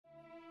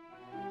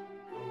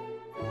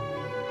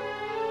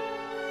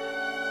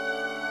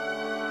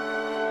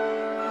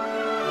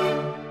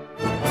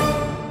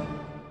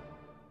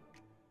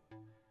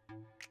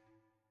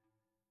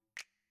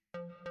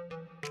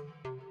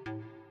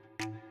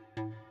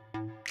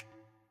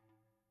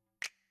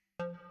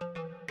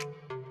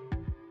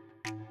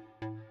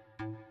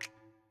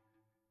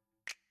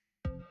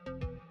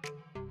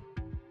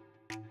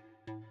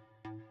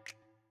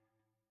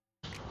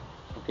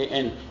Okay,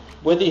 and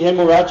with the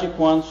hemorrhagic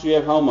ones, you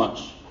have how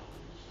much?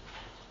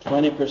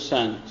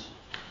 20%.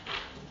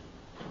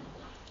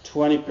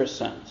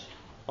 20%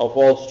 of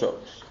all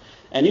strokes.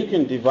 And you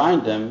can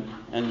divide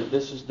them, and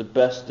this is the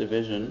best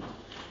division,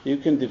 you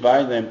can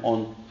divide them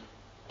on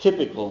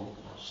typical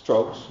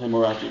strokes,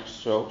 hemorrhagic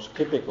strokes,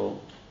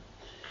 typical.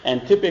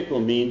 And typical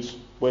means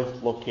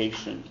with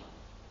location.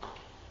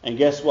 And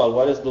guess what?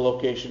 What is the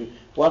location?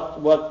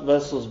 What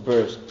vessels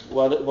burst?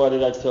 What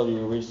did I tell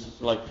you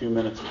like a few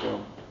minutes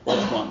ago?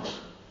 Which ones?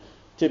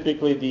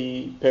 Typically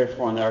the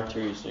perforanting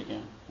arteries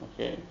again.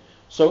 Okay.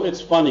 So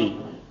it's funny.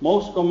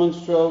 Most common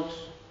strokes,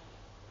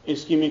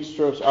 ischemic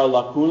strokes, are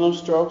lacunar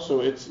strokes.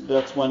 So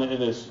that's when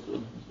it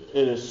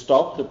is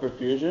stopped, the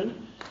perfusion.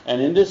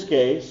 And in this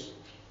case,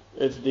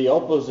 it's the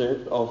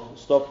opposite of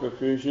stop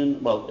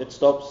perfusion. Well, it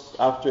stops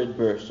after it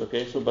bursts.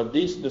 Okay. So, but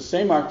the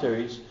same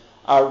arteries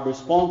are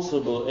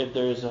responsible if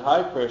there is a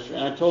high pressure.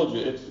 And I told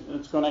you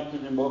it's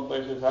connected in both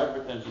places,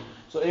 hypertension.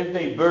 So if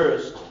they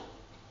burst,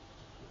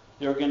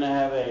 you're going to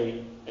have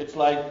it's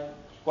like,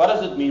 what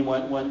does it mean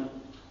when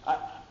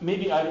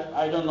maybe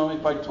I don't know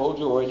if I told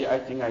you already, I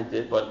think I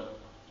did, but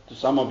to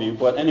some of you,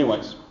 but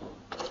anyways,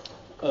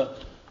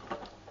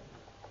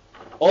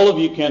 all of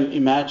you can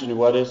imagine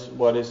what is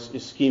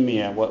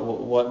ischemia,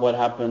 what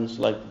happens,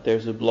 like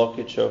there's a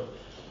blockage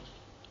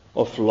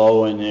of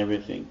flow and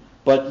everything.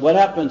 But what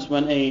happens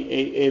when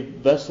a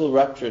vessel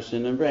ruptures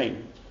in the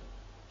brain?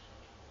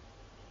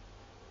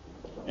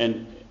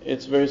 And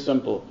it's very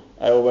simple.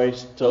 I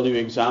always tell you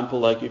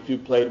example, like if you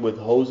played with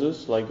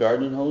hoses, like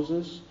garden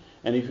hoses,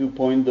 and if you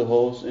point the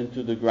hose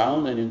into the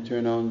ground and you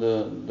turn on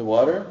the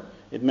water,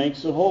 it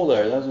makes a hole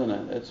there, doesn't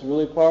it? It's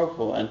really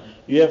powerful. And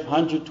you have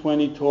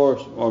 120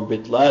 torques or a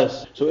bit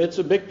less. So it's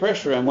a big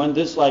pressure. And when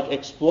this like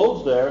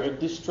explodes there, it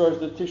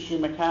destroys the tissue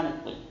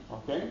mechanically.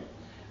 Okay?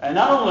 And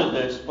not only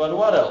this, but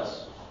what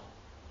else?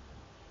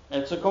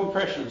 It's a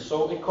compression.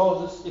 So it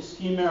causes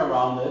ischemia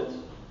around it,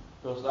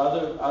 because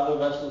other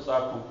vessels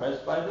are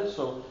compressed by this.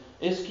 So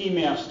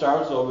ischemia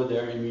starts over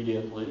there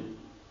immediately.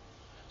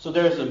 So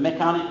there's a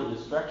mechanical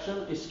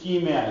distraction,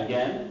 ischemia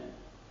again.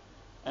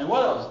 And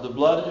what else? The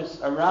blood is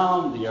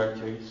around the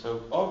artery.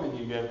 So over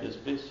here you have this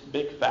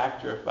big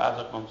factor of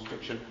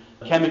vasoconstriction,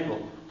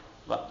 chemical.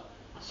 But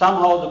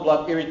somehow the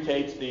blood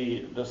irritates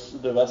the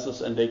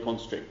vessels and they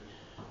constrict.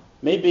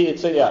 Maybe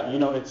it's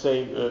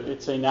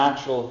a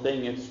natural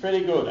thing. It's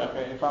pretty good.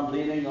 Okay, if I'm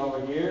bleeding over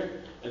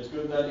here, it's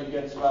good that it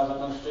gets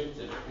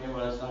vasoconstricted. Okay,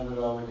 but it's not good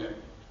over here.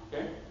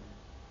 Okay?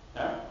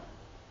 Yeah.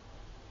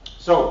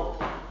 So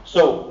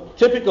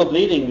typical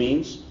bleeding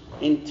means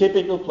in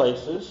typical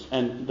places,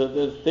 and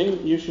the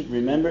thing you should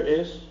remember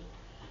is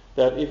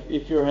that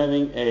if you're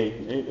having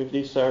if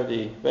these are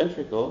the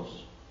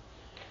ventricles,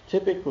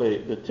 typically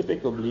the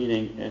typical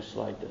bleeding is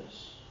like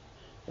this.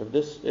 If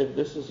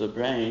this is a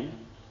brain,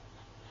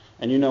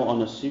 and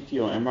on a CT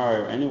or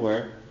MRI or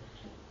anywhere,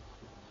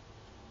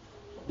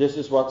 this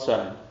is what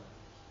side?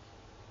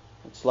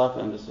 It's left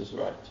and this is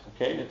right.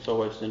 Okay? It's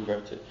always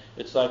inverted.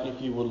 It's like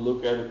if you would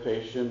look at a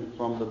patient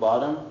from the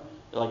bottom,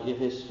 like if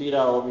his feet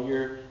are over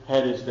here,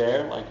 head is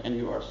there, and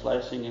you are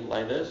slicing it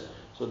like this.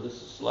 So this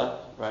is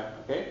left, right?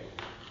 Okay?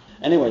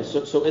 Anyway,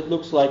 so it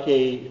looks like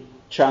a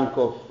chunk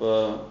of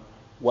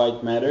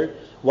white matter.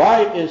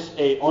 Why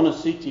on a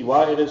CT,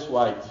 why it is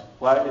white?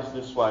 Why is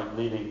this white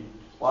bleeding?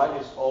 Why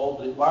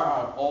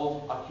are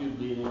all acute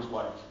bleedings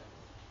white?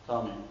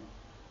 Tell me.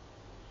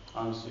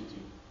 On a CT.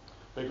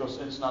 Because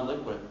it's not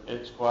liquid,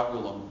 it's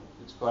coagulum.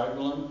 It's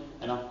coagulum,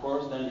 and of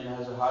course then it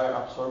has a higher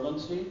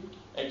absorbency.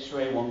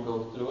 X-ray won't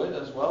go through it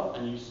as well,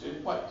 and you see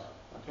it white.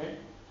 Okay?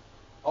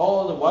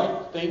 All the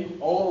white thing,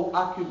 all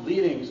acute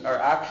bleedings are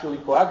actually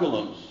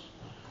coagulums.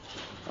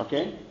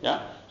 Okay?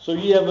 Yeah? So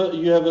you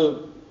have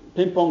a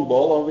ping pong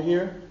ball over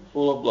here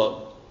full of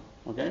blood.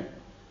 Okay?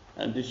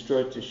 And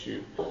destroyed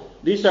tissue.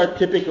 These are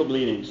typical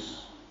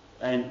bleedings.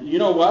 And you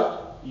know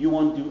what? You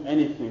won't do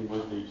anything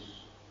with these.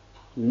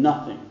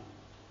 Nothing.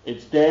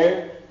 It's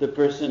there, the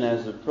person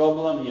has a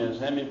problem, he has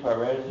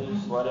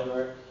hemiparesis,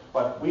 whatever.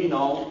 But we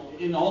know,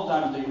 in all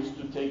times they used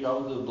to take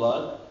out the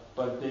blood,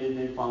 but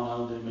they found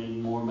out they made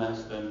more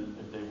mess than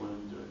if they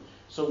wouldn't do it.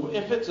 So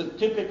if it's a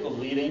typical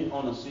bleeding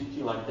on a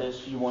CT like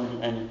this, you won't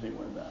do anything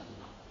with that.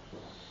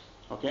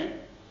 Okay?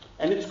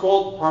 And it's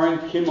called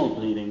parenchymal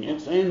bleeding.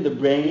 It's in the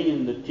brain,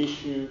 in the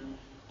tissue.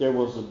 There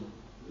was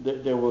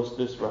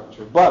this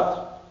rupture.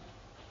 But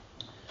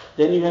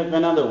then you have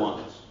another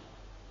ones.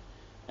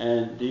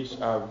 And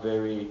these are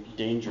very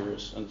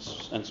dangerous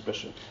and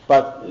special.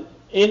 But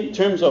in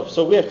terms of,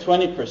 so we have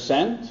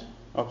 20%,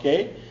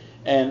 okay?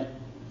 And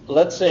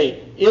let's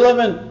say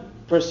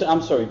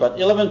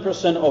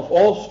 11% of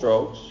all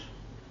strokes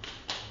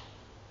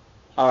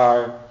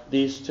are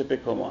these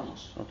typical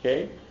ones,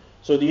 okay?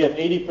 So you have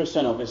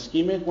 80% of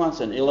ischemic ones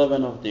and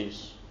 11 of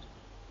these.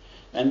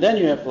 And then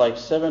you have like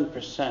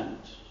 7%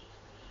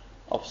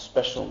 of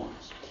special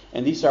ones.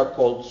 And these are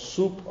called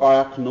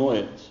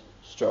subarachnoid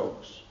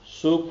strokes.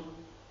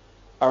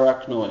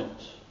 Subarachnoid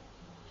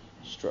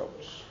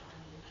strokes.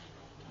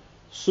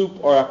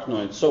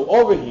 Subarachnoid. So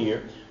over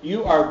here,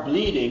 you are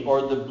bleeding,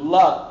 or the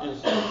blood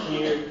is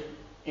here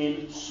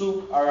in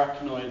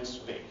subarachnoid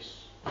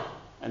space.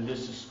 And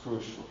this is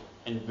crucial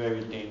and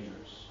very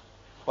dangerous.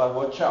 But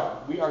watch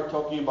out, we are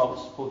talking about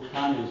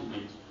spontaneous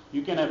bleeds.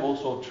 You can have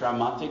also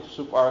traumatic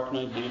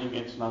subarachnoid bleeding.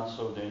 It's not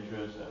so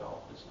dangerous at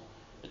all.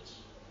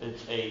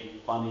 It's a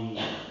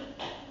funny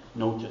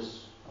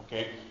notice,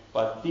 okay?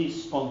 But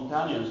these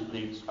spontaneous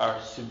bleeds are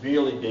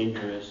severely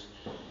dangerous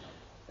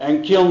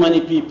and kill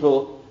many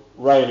people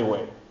right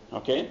away,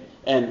 okay?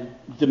 And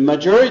the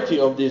majority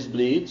of these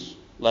bleeds,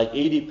 like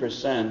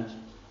 80%,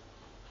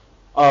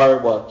 are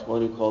what? What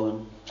do you call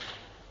them?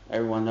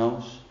 Everyone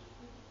knows?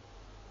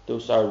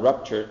 Those are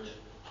ruptured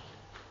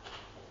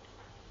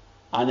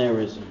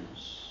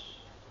aneurysms.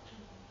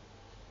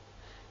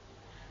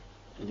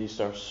 And these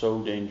are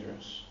so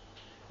dangerous.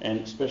 And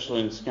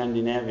especially in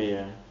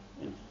Scandinavia,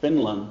 in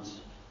Finland,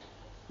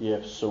 you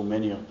have so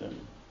many of them.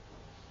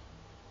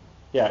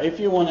 Yeah, if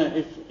you're going to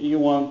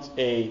have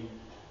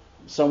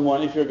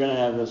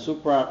a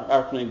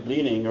subarachnoid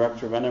bleeding,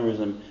 rupture of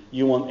aneurysm,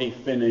 you want a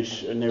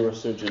Finnish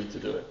neurosurgeon to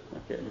do it,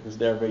 okay, because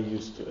they're very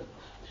used to it.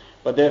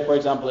 But there, for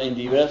example, in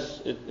the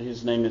US,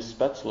 his name is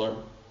Spetzler.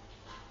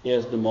 He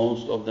has the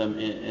most of them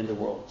in the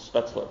world.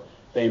 Spetzler,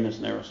 famous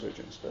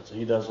neurosurgeon Spetzler.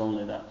 He does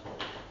only that.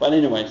 But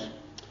anyways,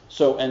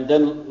 so, and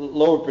then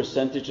lower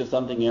percentage is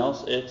something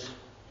else. It's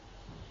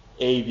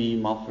AV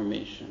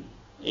malformation.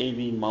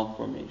 AV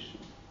malformation.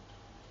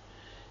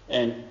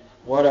 And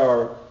what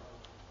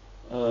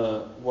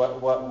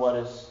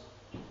is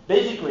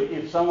basically,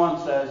 if someone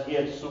says he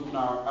has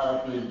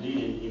subarachnoid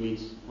bleeding, he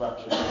means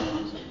ruptured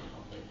aneurysm.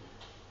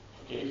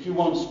 Okay. If you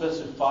won't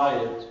specify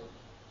it,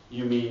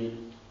 you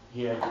mean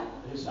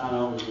his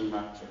aneurysm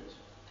ruptured.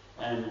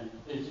 And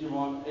if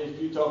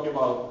you talk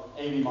about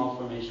AV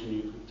malformation,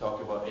 you could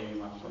talk about AV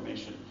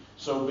malformation.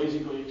 So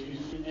basically, if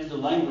you, in the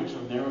language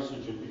of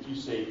neurosurgeon, if you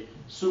say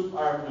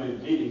subarachnoid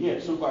bleeding, yeah,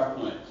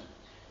 subarachnoid,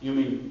 you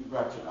mean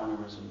ruptured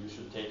aneurysm. You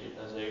should take it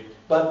as a.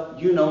 But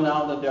you know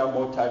now that there are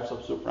more types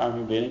of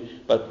subarachnoid bleeding.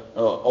 But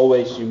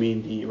always you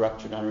mean the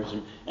ruptured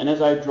aneurysm. And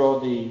as I draw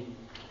the,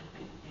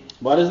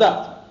 what is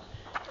that?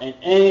 And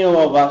any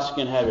of us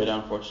can have it,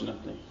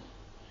 unfortunately.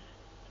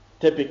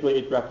 Typically,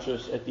 it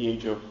ruptures at the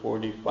age of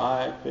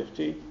 45,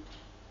 50.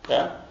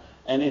 Yeah?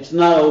 And it's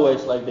not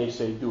always like they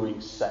say doing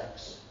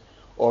sex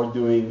or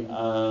doing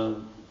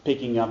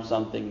picking up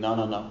something.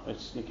 No.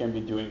 It can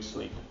be doing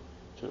sleep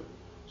too.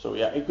 So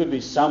yeah, it could be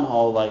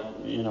somehow like,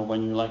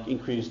 when you like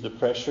increase the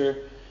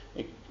pressure,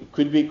 it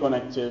could be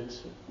connected,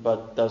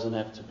 but doesn't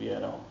have to be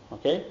at all.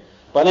 Okay?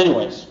 But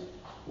anyways,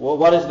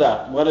 what is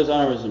that? What is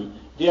aneurysm?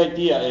 The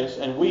idea is,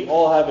 and we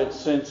all have it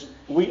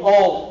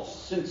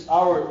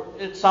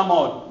it's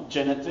somehow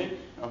genetic,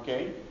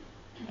 okay?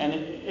 And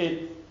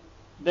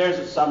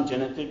there's some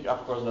genetic,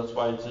 of course, that's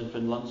why it's in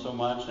Finland so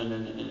much, and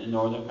in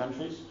northern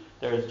countries,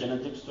 there is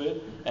genetics to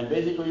it. And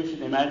basically, you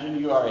should imagine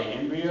you are an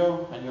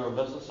embryo, and your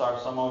vessels are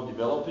somehow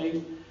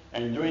developing,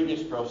 and during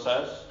this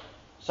process,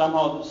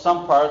 somehow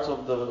some parts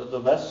of the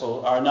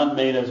vessel are not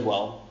made as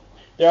well.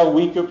 There are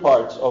weaker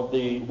parts of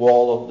the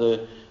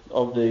wall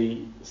of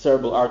the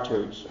cerebral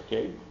arteries,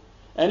 okay?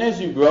 And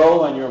as you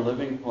grow and you're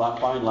living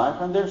fine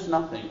life, and there's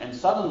nothing, and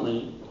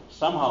suddenly,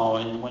 somehow,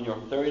 and when you're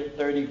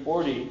 30,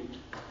 40,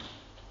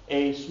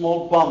 a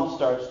small bump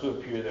starts to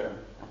appear there,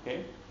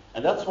 okay?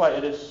 And that's why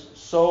it is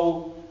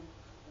so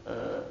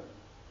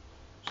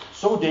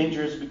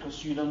dangerous,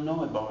 because you don't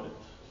know about it.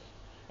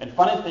 And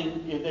funny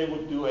thing, if they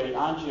would do an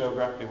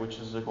angiography, which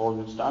is the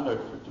golden standard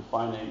to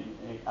find an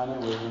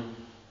aneurysm,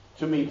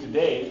 to me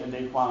today, and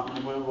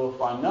will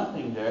find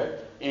nothing there.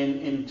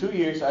 In 2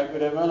 years, I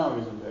could have an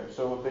aneurysm there.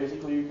 So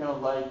basically, you kind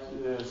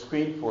of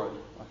screen for it.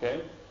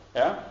 Okay,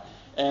 yeah.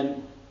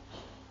 And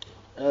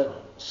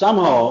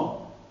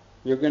somehow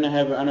you're going to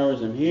have an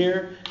aneurysm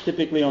here.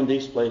 Typically on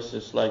these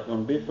places, like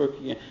on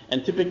bifurcation,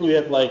 and typically we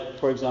have, like,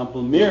 for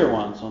example, mirror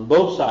ones on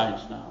both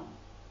sides now.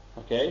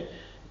 Okay, it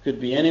could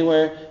be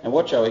anywhere. And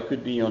watch out, it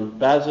could be on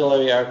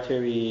basilar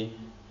artery,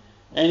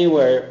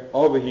 anywhere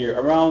over here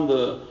around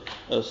the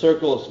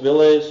circulus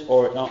villus,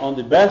 or on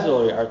the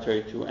basilar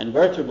artery too, and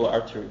vertebral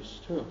arteries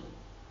too.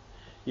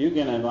 You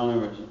can have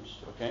aneurysms,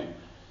 okay?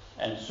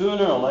 And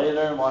sooner or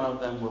later, one of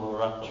them will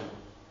rupture.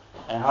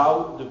 And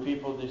how do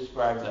people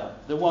describe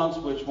that? The ones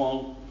which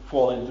won't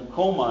fall into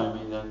coma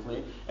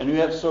immediately, and you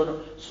have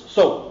so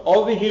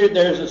over here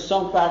there's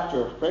some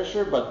factor of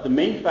pressure, but the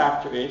main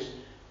factor is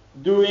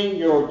during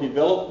your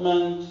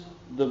development,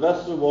 the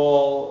vessel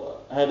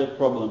wall had a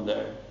problem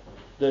there.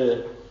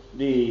 The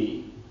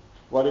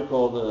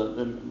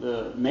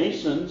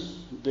masons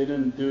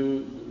didn't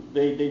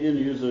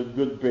use a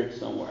good brick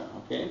somewhere,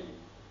 okay?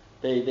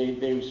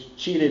 They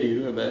cheated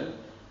you a bit,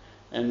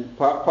 and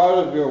part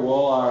of your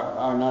wall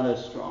are not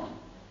as strong,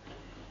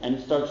 and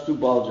it starts to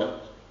bulge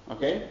out,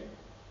 okay?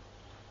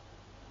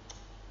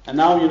 And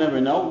now you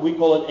never know. We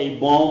call it a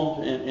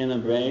bump in a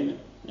brain,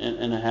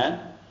 in a head,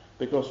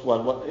 because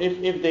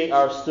if they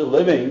are still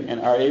living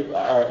and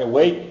are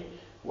awake,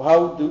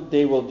 how do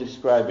they will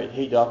describe it?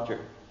 Hey doctor,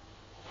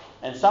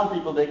 And some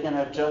people, they can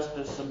have just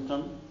this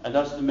symptom, and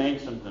that's the main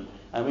symptom.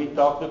 And we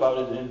talked about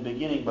it in the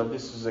beginning, but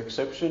this is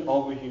exception.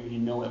 Over here, you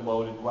know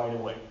about it right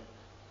away.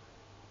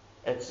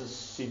 It's a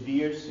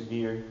severe,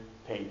 severe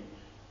pain.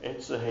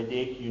 It's a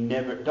headache.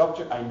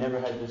 Doctor, I never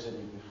had this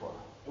headache before.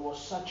 It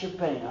was such a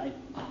pain. I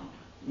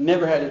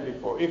never had it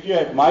before. If you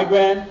have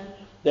migraine,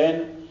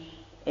 then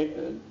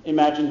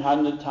imagine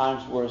 100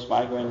 times worse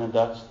migraine, and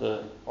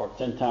or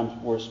 10 times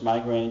worse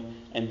migraine,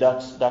 and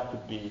that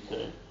could be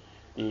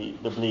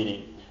the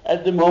bleeding.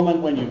 At the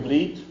moment when you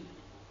bleed,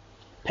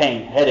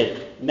 pain,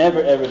 headache,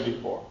 never ever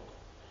before.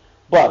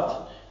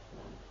 But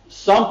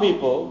some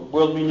people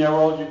will be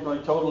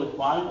neurologically totally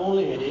fine,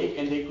 only headache,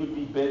 and they could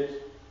be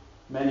bit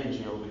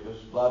meningeal because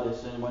blood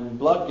is in. When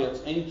blood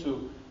gets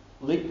into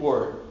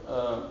liquid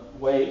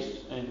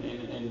waste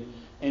and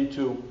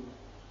into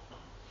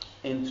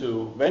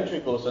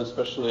ventricles,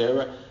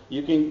 especially,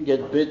 you can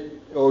get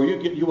bit, or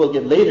you will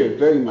get later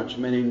very much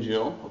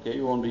meningeal. Okay,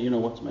 you won't be. You know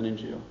what's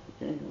meningeal.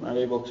 Okay, you're not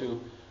able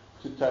to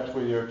touch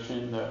with your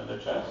chin the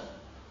chest.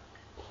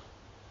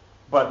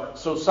 But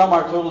so some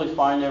are totally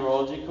fine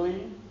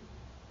neurologically,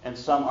 and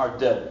some are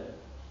dead,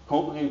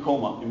 in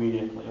coma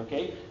immediately.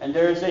 Okay, and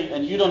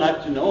and you don't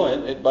have to know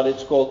it, but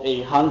it's called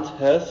a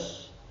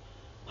Hunt-Hess.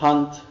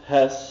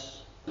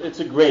 Hunt-Hess. It's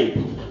a grade.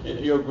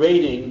 You're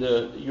grading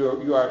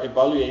you are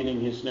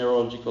evaluating his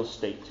neurological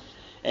state.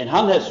 And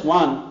Hunt-Hess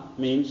 1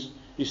 means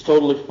he's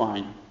totally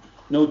fine,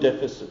 no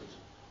deficit,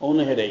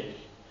 only headache,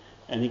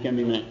 and he can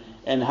be.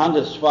 And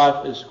Hunt-Hess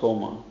 5 is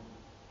coma.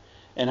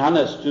 And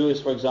Hunt-Hess 2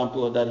 is, for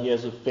example, that he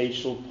has a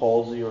facial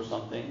palsy or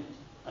something,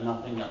 and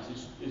nothing else.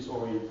 He's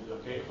oriented,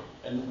 okay?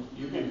 And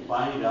you can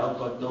find it out,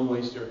 but don't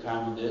waste your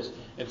time on this.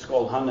 It's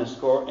called Hunt-Hess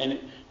score, and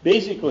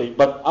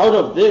but out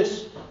of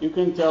this, you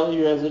can tell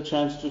he has a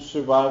chance to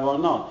survive or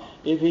not.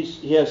 If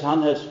he has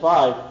Hunt-Hess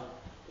 5,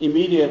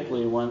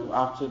 immediately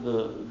after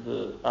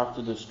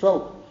the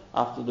stroke,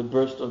 after the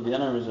burst of the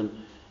aneurysm,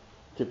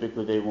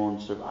 typically they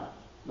won't survive.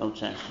 No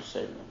chance to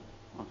save them.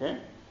 Okay,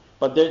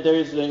 but there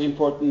is an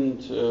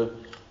important,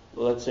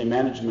 let's say,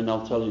 management.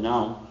 I'll tell you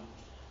now.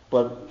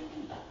 But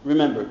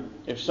remember,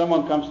 if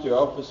someone comes to your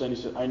office and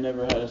he says, "I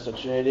never had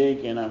such a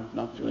headache and I'm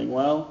not feeling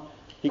well,"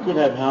 he could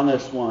have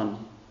Hunt-Hess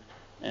 1.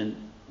 And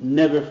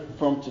never,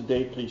 from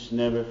today, please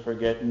never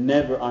forget,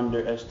 never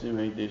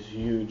underestimate this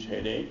huge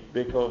headache,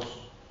 because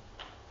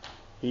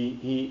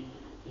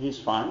he's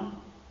fine.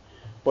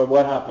 But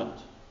what happened?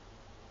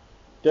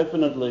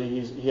 Definitely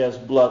he has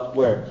blood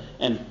where?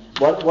 And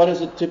what is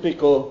a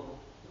typical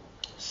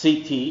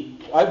CT?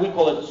 We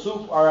call it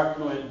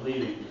subarachnoid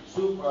bleeding.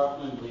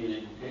 Subarachnoid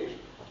bleeding, okay?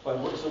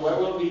 So where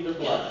will be the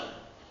blood?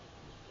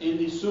 In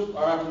the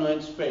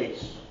subarachnoid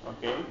space,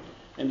 okay?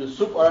 In the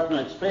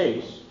subarachnoid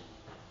space,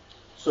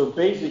 so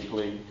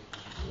basically,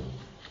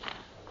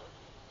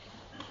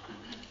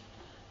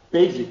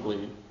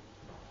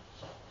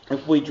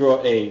 if we draw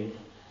this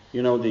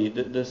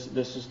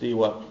is the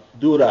what?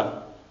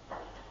 Dura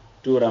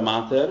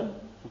mater,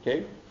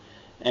 okay?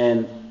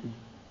 And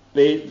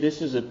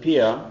this is a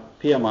pia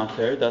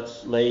mater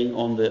that's laying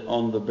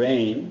on the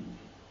brain,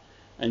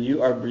 and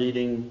you are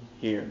bleeding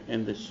here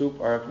in the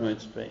subarachnoid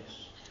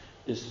space.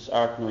 This is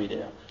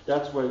arachnoidea.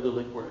 That's where the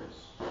liquor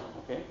is,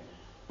 okay?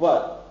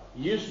 But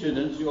you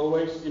students, you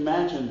always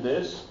imagine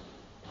this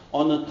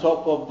on the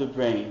top of the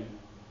brain,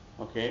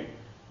 okay?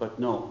 But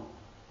no.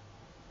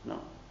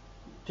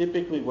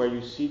 Typically where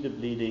you see the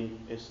bleeding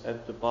is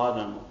at the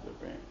bottom of the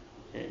brain,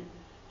 okay?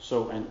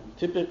 So, and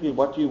typically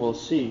what you will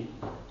see,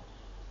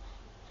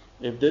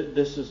 if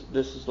this is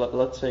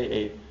let's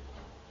say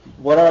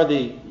what are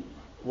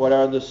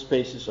the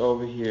spaces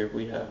over here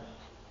we have?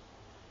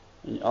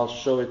 And I'll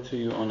show it to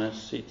you on a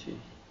CT.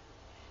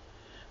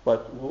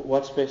 But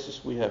what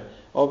spaces we have?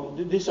 Oh,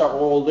 these are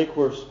all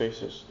liquor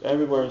spaces.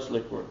 Everywhere is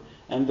liquor.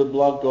 And the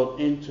blood got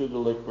into the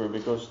liquor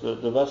because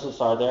the vessels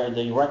are there, and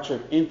they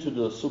ruptured into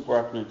the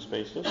subarachnoid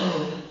spaces.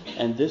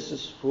 And this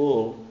is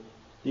full.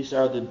 These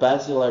are the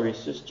basilar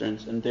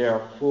cisterns, and they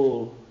are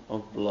full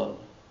of blood.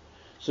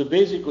 So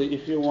basically,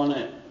 if you want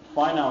to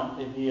find out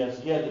if he had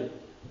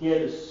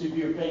a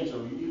severe pain, so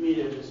you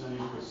immediately send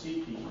him for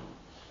CT,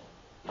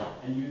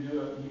 and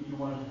you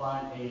want to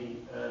find a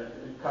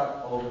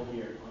cut over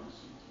here on the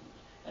CT.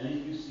 And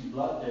if you see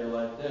blood there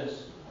like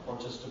this, or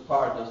just a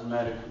part, doesn't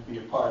matter, it could be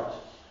a part,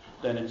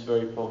 then it's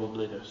very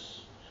probably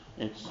this.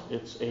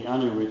 It's a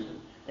aneurysm.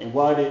 And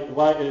why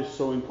it is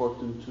so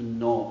important to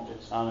know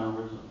it's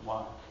aneurysm?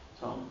 Why?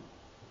 Tell me.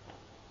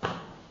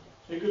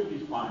 It could be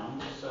fine.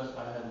 He just says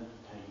I had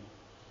pain.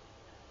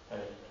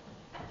 Okay.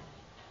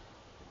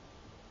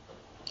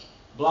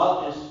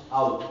 Blood is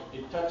out.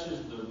 It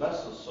touches the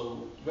vessels,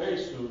 so very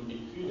soon, in a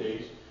few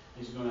days,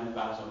 he's going to have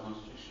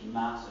vasoconstriction,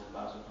 massive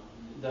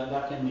vasoconstriction.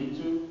 That can lead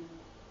to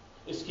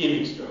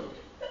ischemic stroke.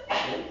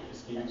 Okay?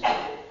 Ischemic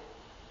stroke.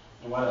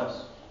 And what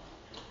else?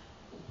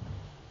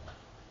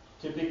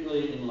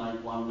 Typically, in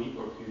like 1 week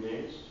or a few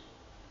days,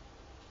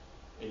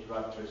 it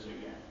ruptures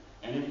again.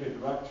 And if it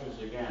ruptures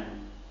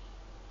again,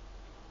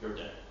 you're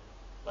dead.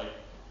 Like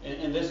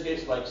in this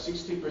case, like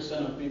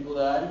 60% of people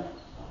die,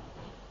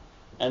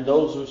 And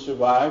those who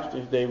survived,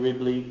 if they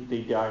rebleed,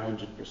 they die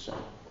 100%.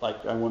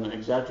 Like, I want to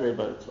exaggerate,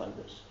 but it's like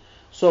this.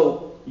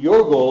 So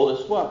your goal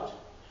is what?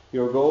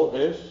 Your goal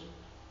is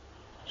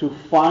to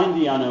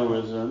find the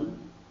aneurysm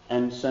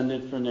and send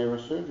it for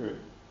neurosurgery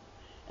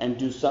and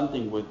do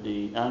something with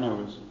the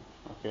aneurysm.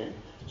 Okay?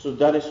 So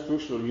that is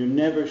crucial. You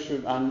never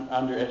should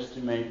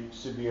underestimate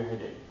severe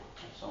headache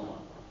in someone.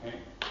 Okay?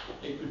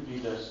 It could be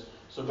this.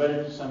 So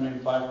better to send him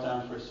 5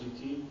 times for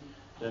CT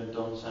than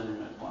don't send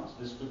him at once.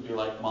 This could be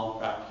like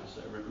malpractice,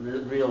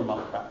 real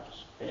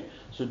malpractice. Okay?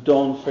 So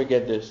don't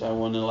forget this. I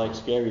want to like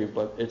scare you,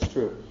 but it's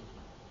true.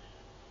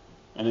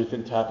 And if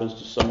it happens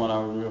to someone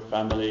out of your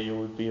family, you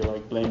would be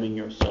like blaming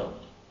yourself.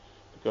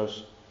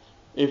 Because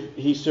if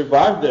he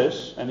survived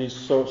this and he's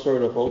sort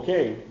of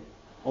okay,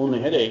 only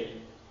headache,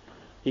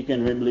 he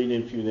can rebleed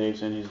in a few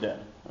days and he's dead.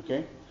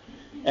 Okay?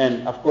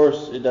 And of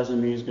course, it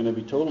doesn't mean he's going to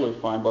be totally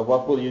fine, but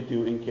what will you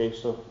do in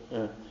case of...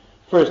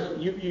 first,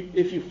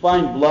 if you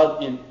find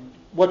blood in...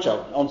 Watch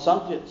out. On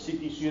some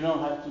CTs, you don't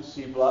have to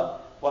see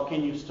blood. What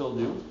can you still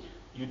do?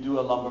 You do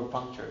a lumbar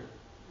puncture.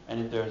 And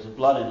if there's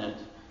blood in it,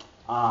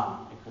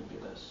 it could be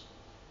this.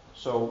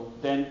 So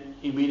then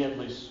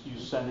immediately you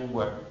send him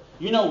where?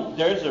 You know,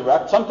 there's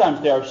a sometimes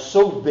they are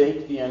so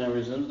big, the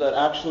aneurysms, that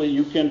actually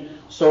you can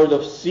sort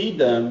of see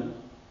them.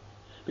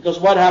 Because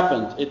what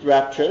happened? It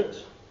ruptured.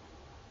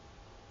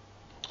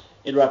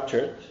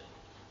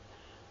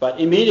 But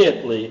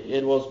immediately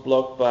it was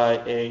blocked by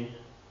a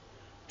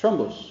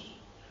thrombus.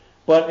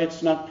 But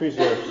it's not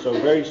preserved. So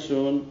very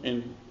soon,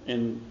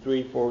 in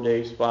 3-4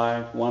 days,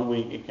 1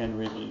 week, it can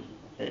rebleed.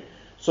 Okay?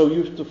 So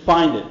you have to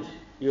find it.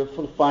 You have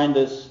to find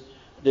this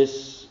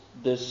it's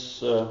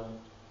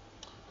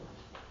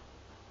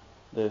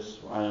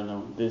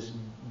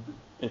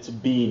a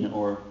bean,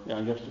 or you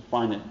have to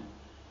find it.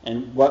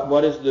 And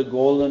what is the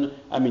golden,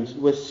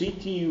 with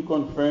CT you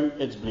confirm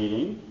it's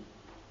bleeding,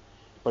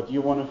 but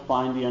you want to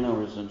find the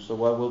aneurysm. So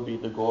what will be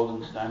the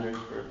golden standard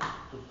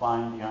to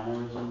find the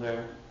aneurysm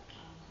there?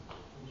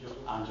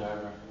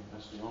 Angiography.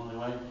 That's the only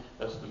way.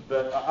 That's the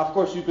best. Of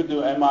course, you could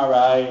do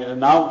MRI.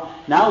 Now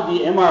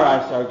the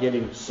MRIs are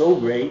getting so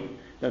great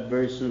that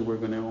very soon we're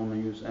going to only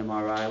use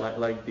MRI,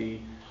 like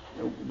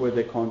with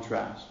the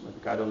contrast,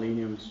 with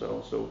gadolinium.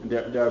 So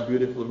there are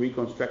beautiful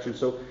reconstructions.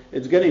 So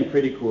it's getting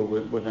pretty cool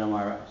with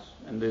MRIs,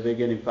 and they're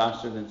getting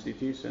faster than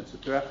CTs,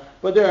 etc.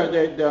 But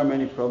there are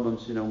many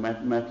problems. You know,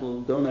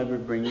 metal. Don't ever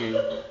bring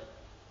a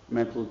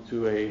metal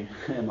to a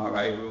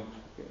MRI room.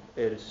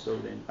 It is so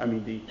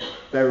the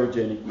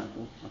ferrogenic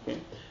metal. Okay,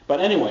 but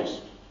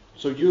anyways,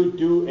 so you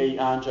do a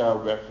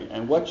angiography,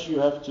 and what you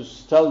have to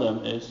tell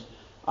them is,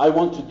 I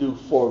want to do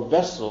 4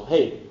 vessel.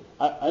 Hey,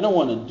 I don't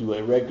want to do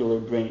a regular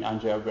brain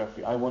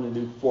angiography. I want to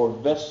do 4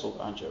 vessel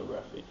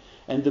angiography.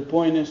 And the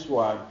point is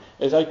why,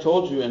 as I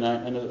told you,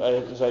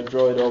 as I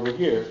draw it over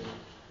here,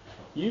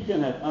 you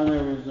can have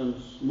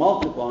aneurysms,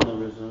 multiple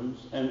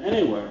aneurysms, and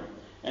anywhere.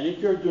 And if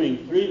you're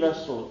doing 3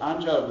 vessel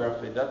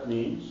angiography, that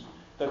means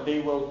that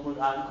they will put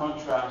on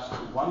contrast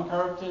 1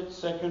 carotid,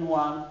 second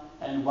one,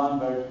 and 1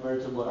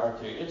 vertebral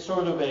artery. It's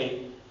sort of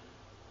a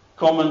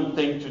common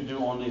thing to do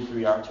only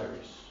 3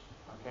 arteries.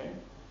 Okay?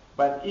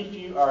 But if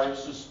you are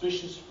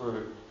suspicious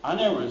for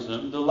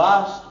aneurysm, the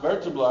last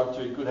vertebral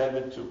artery could have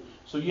it too.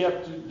 So you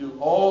have to do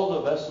all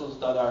the vessels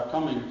that are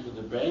coming to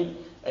the brain,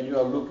 and you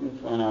are looking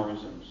for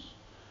aneurysms.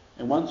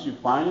 And once you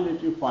find it,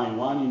 if you find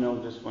one, you know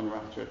this one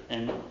ruptured,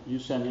 and you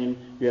send him,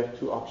 you have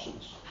 2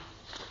 options.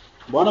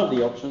 One of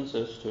the options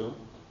is to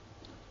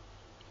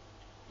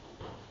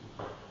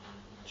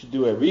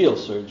do a real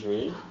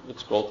surgery.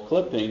 It's called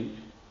clipping.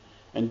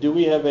 And do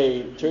we have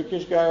a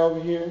Turkish guy over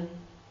here?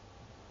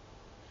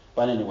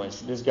 But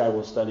anyways, this guy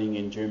was studying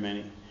in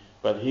Germany.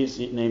 But his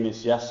name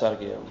is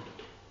Yasargil.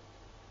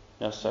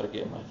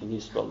 Yasargil, I think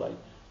he's spelled like.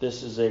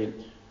 This is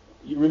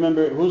you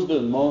remember who's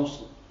the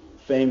most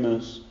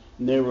famous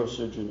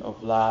neurosurgeon of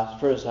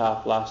first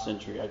half last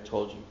century? I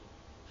told you.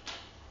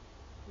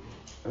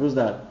 Who's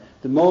that?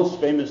 The most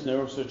famous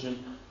neurosurgeon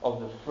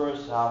of the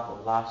first half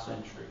of last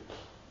century.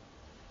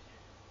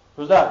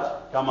 Who's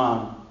that? Come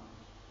on.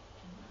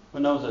 Who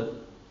knows it?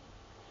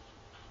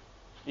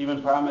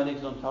 Even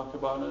paramedics don't talk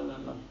about it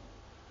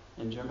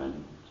in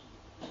Germany.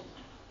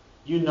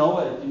 You know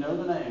it. You know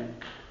the name.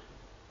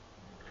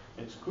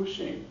 It's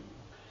Cushing.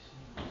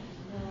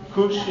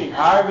 Cushing.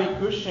 Harvey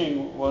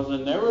Cushing was a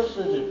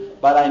neurosurgeon.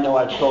 But I know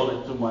I've told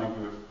it to my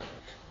group.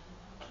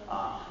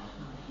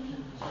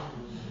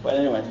 But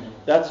anyway,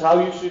 that's how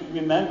you should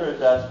remember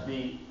that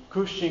the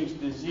Cushing's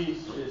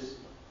disease is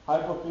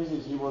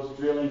hypophysis. He was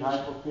drilling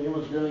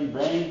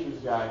brains,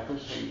 this guy,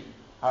 Cushing,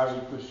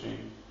 Harvey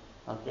Cushing.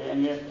 Okay,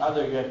 and you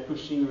have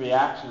Cushing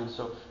reactions.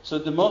 So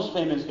the most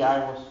famous guy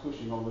was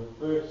Cushing of the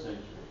first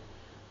century,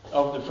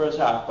 of the first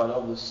half, but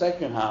of the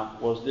second half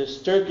was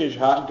this Turkish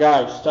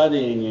guy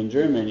studying in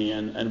Germany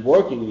and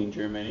working in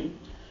Germany,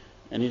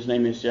 and his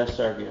name is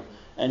Yasargil.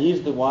 And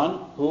he's the one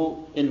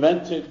who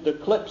invented the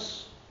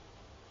clips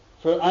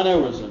for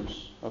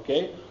aneurysms.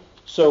 Okay,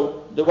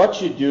 so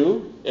what you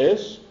do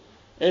is,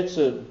 it's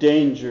a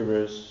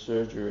dangerous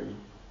surgery.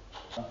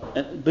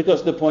 And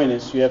because the point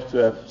is, you have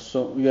to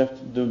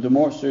do, the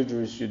more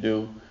surgeries you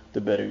do,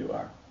 the better you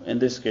are. In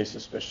this case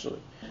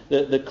especially.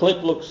 The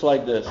clip looks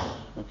like this,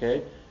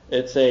 okay?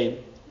 It's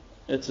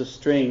a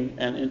string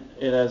and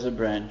it has a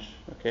branch,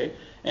 okay?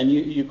 And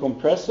you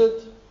compress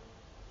it,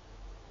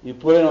 you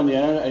put it on the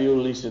end and you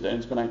release it and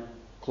it's going to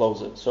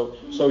close it. So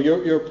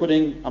you're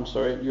putting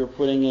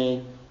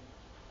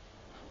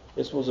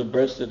this was a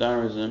bursted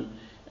aneurysm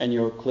and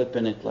you're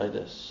clipping it like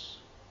this.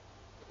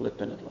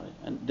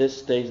 And this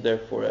stays there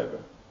forever.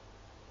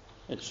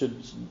 It should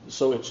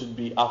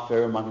be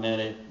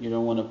aferromagnetic. You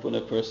don't want to put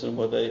a person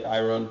with an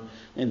iron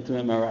into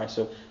MRI.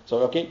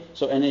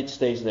 And it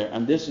stays there.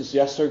 And this is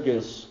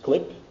Yasargil's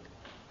clip,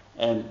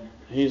 and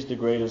he's the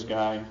greatest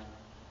guy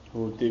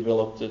who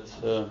developed it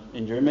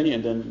in Germany,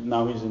 and then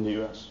now he's in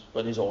the US.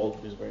 But he's old.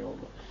 He's very old.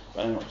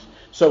 But anyways,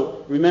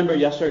 so remember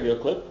Yasargil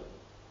clip.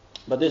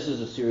 But this is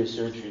a serious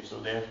surgery, so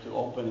they have to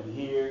open it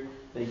here.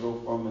 They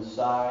go from the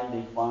side.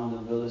 They find the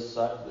villus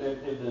side.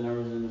 If the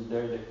aneurysm is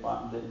there,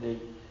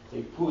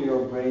 they pull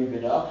your brain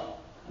bit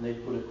up and they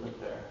put a clip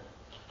there.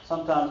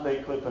 Sometimes they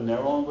clip a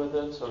neuron with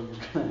it, so you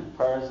can have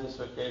paralysis.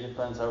 Okay,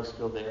 depends how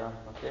skilled they are.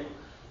 Okay,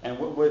 and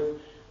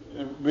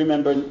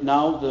remember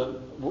now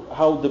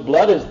how the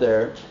blood is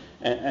there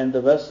and the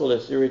vessel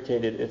is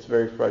irritated. It's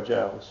very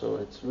fragile, so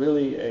it's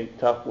really a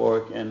tough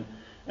work and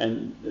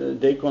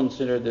they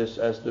consider this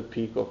as the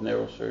peak of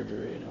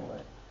neurosurgery in a way.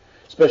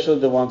 Especially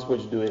the ones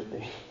which do it,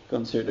 they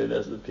consider it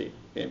as the peak.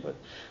 Okay,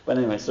 but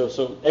anyway, so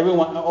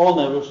all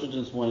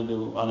neurosurgeons want to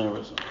do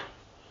aneurysm.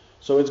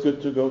 So it's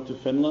good to go to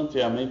Finland.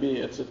 Yeah, maybe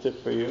it's a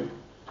tip for you.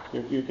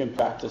 You can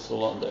practice a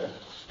lot there.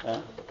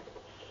 Yeah?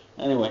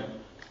 Anyway,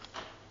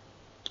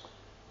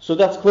 so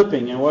that's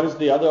clipping. And what is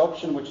the other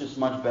option, which is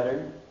much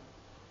better?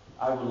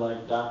 I would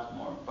like that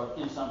more, but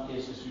in some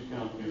cases you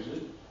cannot use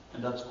it.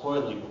 And that's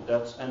coiling.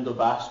 That's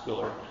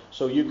endovascular.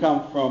 So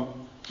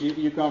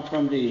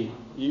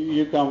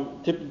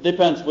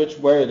depends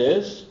where it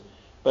is,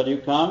 but you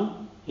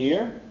come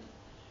here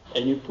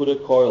and you put a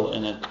coil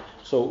in it.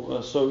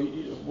 So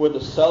with the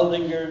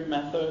Seldinger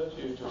method,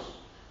 you just,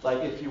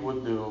 like if you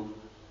would do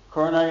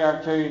coronary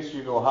arteries,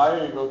 you go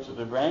higher, you go to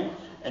the brain,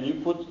 and you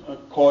put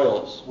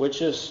coils,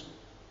 which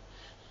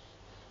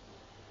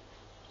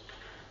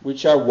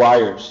are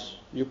wires.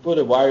 You put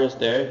the wires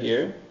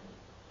here.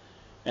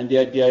 And the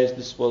idea is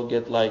this will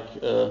get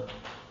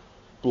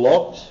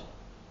blocked.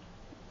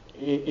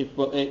 It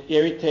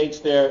irritates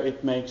there.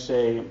 It makes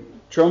a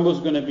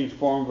thrombus going to be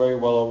formed very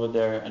well over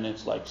there, and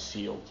it's like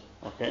sealed.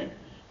 Okay.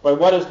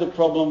 But what is the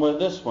problem with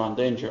this one?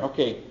 Danger.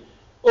 Okay.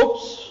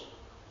 Oops.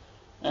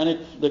 And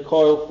the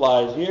coil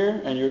flies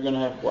here, and you're going to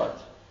have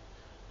what?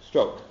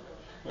 Stroke.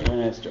 You're going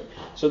to have stroke.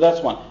 So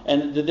that's one.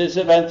 And the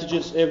disadvantage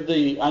is if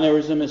the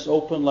aneurysm is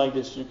open like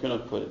this, you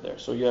cannot put it there.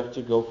 So you have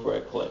to go for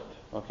a clip.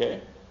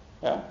 Okay.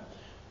 Yeah.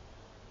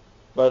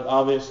 But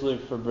obviously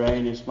for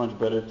brain it's much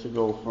better to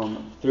go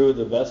through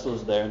the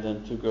vessels there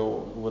than to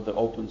go with the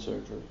open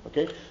surgery.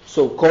 Okay?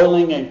 So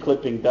coiling and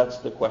clipping, that's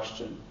the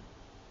question.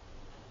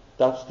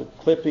 That's the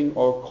clipping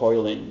or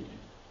coiling.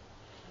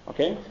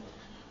 Okay?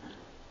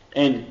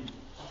 And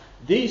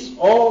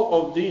all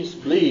of these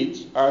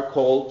bleeds are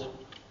called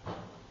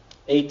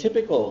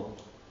atypical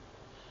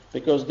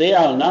because they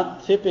are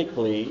not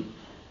typically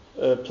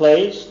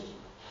placed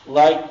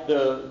like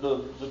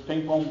the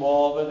ping pong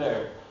ball over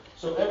there.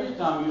 So every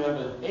time you have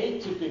an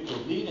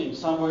atypical bleeding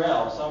somewhere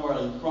else, somewhere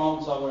in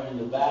front, somewhere in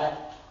the back,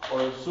 or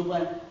we have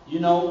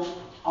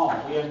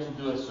to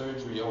do a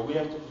surgery, or we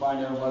have to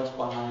find out what's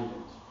behind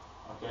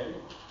it. Okay?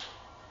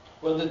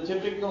 Well, the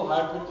typical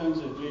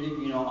hypertensive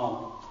bleeding,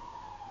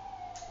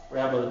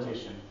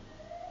 rehabilitation.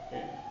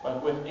 Okay?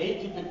 But with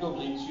atypical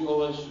bleeds, you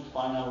always should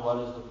find out what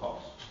is the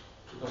cause,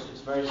 because it's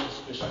very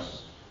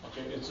suspicious.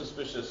 Okay? It's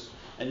suspicious.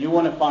 And you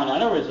want to find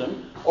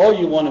aneurysm, or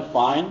you want to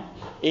find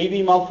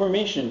AV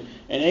malformation.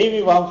 And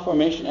AV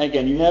malformation,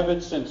 again, you have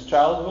it since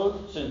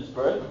childhood, since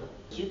birth.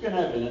 So you can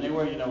have it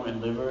anywhere,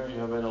 in liver, you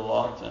have it a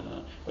lot,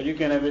 but you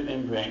can have it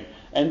in brain.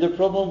 And the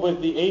problem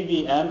with the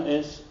AVM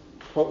is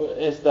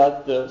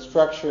that the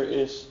structure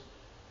is,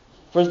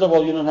 first of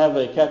all, you don't have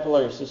a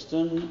capillary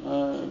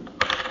system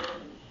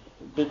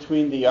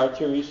between the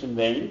arteries and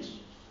veins,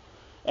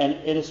 and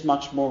it is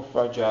much more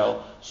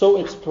fragile. So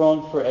it's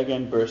prone for,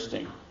 again,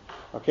 bursting.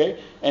 Okay,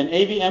 and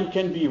AVM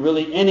can be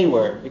really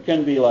anywhere. It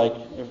can be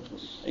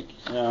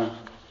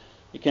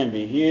it can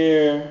be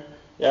here.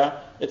 Yeah,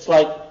 it's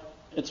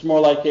more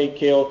like a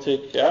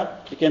chaotic. Yeah,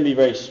 it can be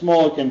very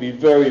small. It can be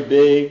very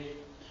big,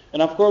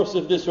 and of course,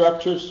 if this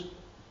ruptures,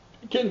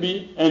 it can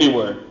be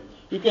anywhere.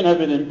 You can have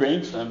it in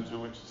brainstem too,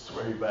 which is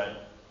very bad.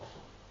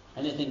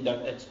 Anything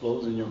that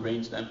explodes in your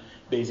brainstem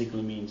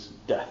basically means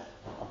death.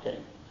 Okay,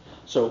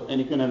 so and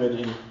you can have it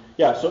in.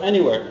 Yeah, so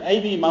anywhere.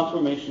 AV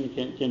malformation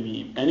can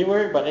be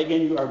anywhere, but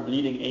again, you are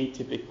bleeding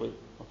atypically,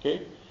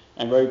 okay?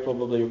 And very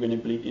probably you're going to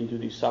bleed into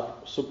the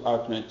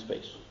subarachnoid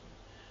space,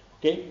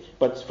 okay?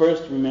 But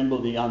first, remember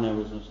the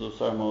aneurysms. Those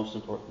are most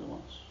important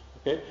ones,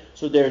 okay?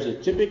 So there's a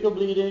typical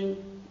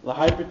bleeding, the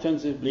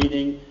hypertensive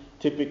bleeding,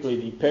 typically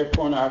the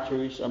perforanting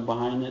arteries are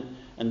behind it,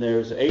 and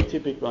there's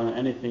atypical on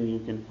anything you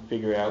can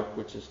figure out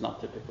which is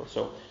not typical.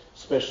 So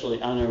especially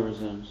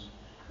aneurysms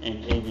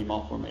and AV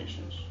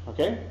malformations.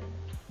 Okay?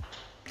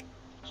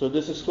 So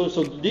this is close.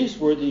 So these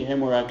were the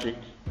hemorrhagic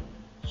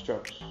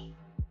strokes.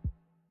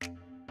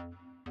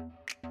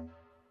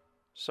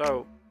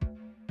 So,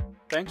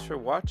 thanks for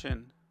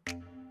watching,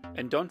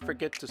 and don't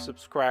forget to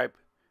subscribe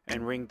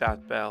and ring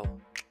that bell.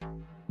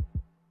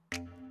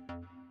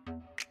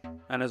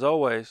 And as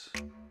always,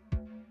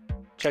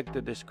 check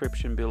the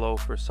description below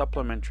for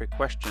supplementary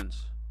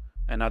questions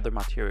and other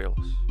materials.